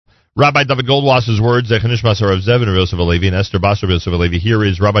Rabbi David Goldwasser's words, Zechanish Masar of Zevin of Yosef Alevi and Esther Basar of Yosef Alevi. Here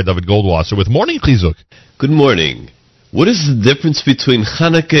is Rabbi David Goldwasser with Morning Chizuk. Good morning. What is the difference between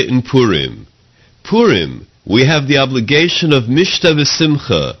Chanukah and Purim? Purim, we have the obligation of Mishta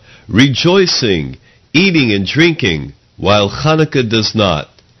v'Simcha, rejoicing, eating and drinking, while Chanukah does not.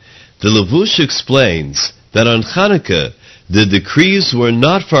 The Levush explains that on Chanukah, the decrees were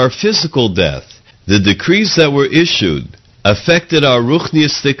not for our physical death. The decrees that were issued affected our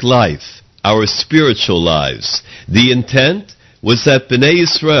ruchniistic life, our spiritual lives. The intent was that Bnei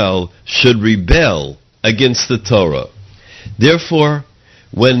Yisrael should rebel against the Torah. Therefore,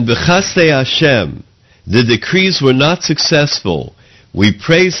 when B'chastei Hashem, the decrees were not successful, we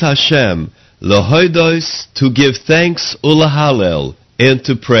praise Hashem, L'hodos, to give thanks, Ulahalel, and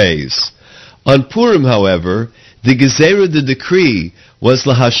to praise. On Purim, however, the Gezerah, the decree, was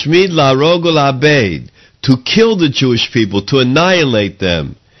L'hashmid, La'arog, La'abed, to kill the Jewish people, to annihilate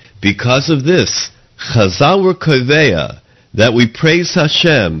them. Because of this, Chazal were koveya, that we praise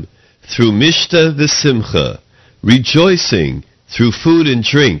Hashem through Mishta v'Simcha, rejoicing through food and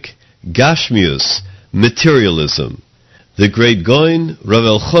drink, Gashmius, materialism. The great Goin, Rav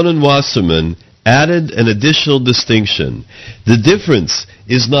Elchanan Wasserman, added an additional distinction. The difference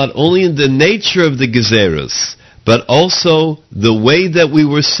is not only in the nature of the Gezeras, but also the way that we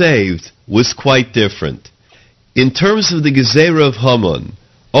were saved was quite different. In terms of the Gezerah of Haman,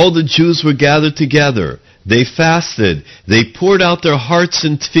 all the Jews were gathered together. They fasted. They poured out their hearts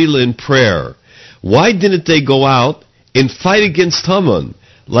in tefillah and prayer. Why didn't they go out and fight against Haman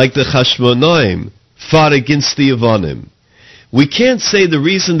like the Chashmonaim fought against the Yevonim? We can't say the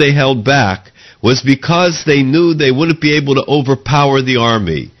reason they held back was because they knew they wouldn't be able to overpower the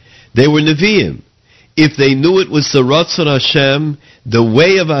army. They were Nevi'im. If they knew it was the Ratzon Hashem, the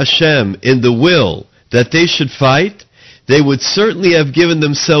way of Hashem, in the will that they should fight, they would certainly have given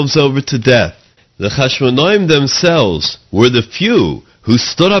themselves over to death. The Chashmonaim themselves were the few who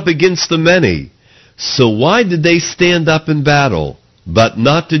stood up against the many. So why did they stand up in battle, but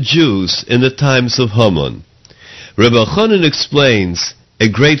not the Jews in the times of Haman? Reb Elchanan explains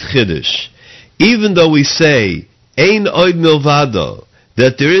a great chiddush. Even though we say, Ein oid milvado,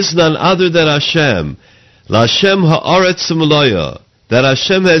 that there is none other than Hashem, L'Hashem ha'aretz u'maloya, that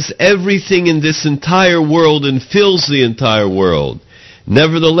Hashem has everything in this entire world and fills the entire world.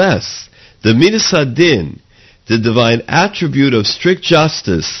 Nevertheless, the Midas Hadin, the divine attribute of strict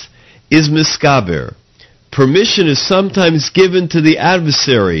justice, is miskaber. Permission is sometimes given to the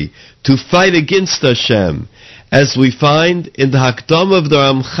adversary to fight against Hashem, as we find in the Hakdam of the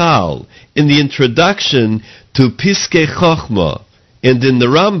Ramchal, in the introduction to Piskei Chochmah, and in the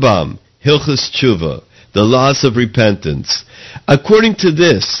Rambam, Hilchos Tshuva, the laws of repentance. According to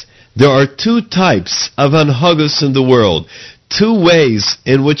this, there are two types of anhagos in the world, two ways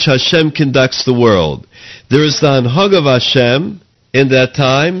in which Hashem conducts the world. There is the anhag of Hashem, and at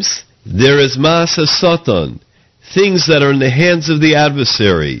times there is Maaseh Satan, things that are in the hands of the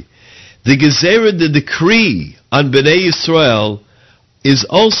adversary. The Gezerah, the decree on Bnei Yisrael, is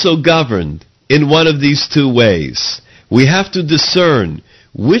also governed in one of these two ways. We have to discern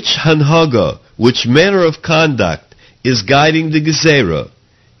which hanhaga, which manner of conduct is guiding the Gezerah,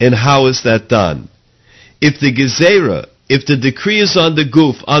 and how is that done. If the Gezerah, if the decree is on the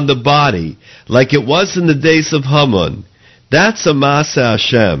guf, on the body, like it was in the days of Haman, that's a Maaseh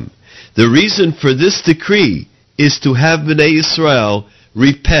Hashem. The reason for this decree is to have Bnei Yisrael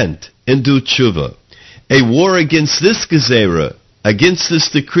repent and do tshuva. A war against this Gezerah, against this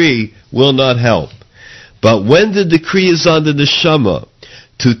decree, will not help. But when the decree is on the neshama,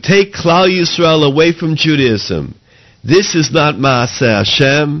 to take Klal Yisrael away from Judaism, this is not Maaseh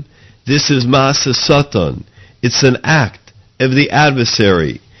Hashem, this is Maaseh Satan. It's an act of the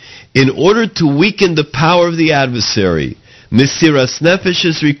adversary. In order to weaken the power of the adversary, Mesiras Nefesh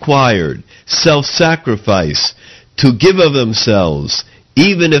is required, self-sacrifice, to give of themselves,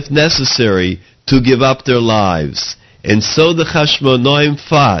 even if necessary, to give up their lives. And so the Chashmonaim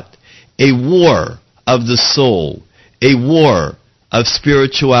fought a war of the soul, a war of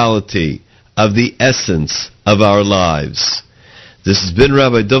spirituality, of the essence of our lives. This has been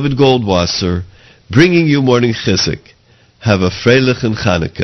Rabbi David Goldwasser, bringing you Morning Chizuk. Have a freilichen Chanukah.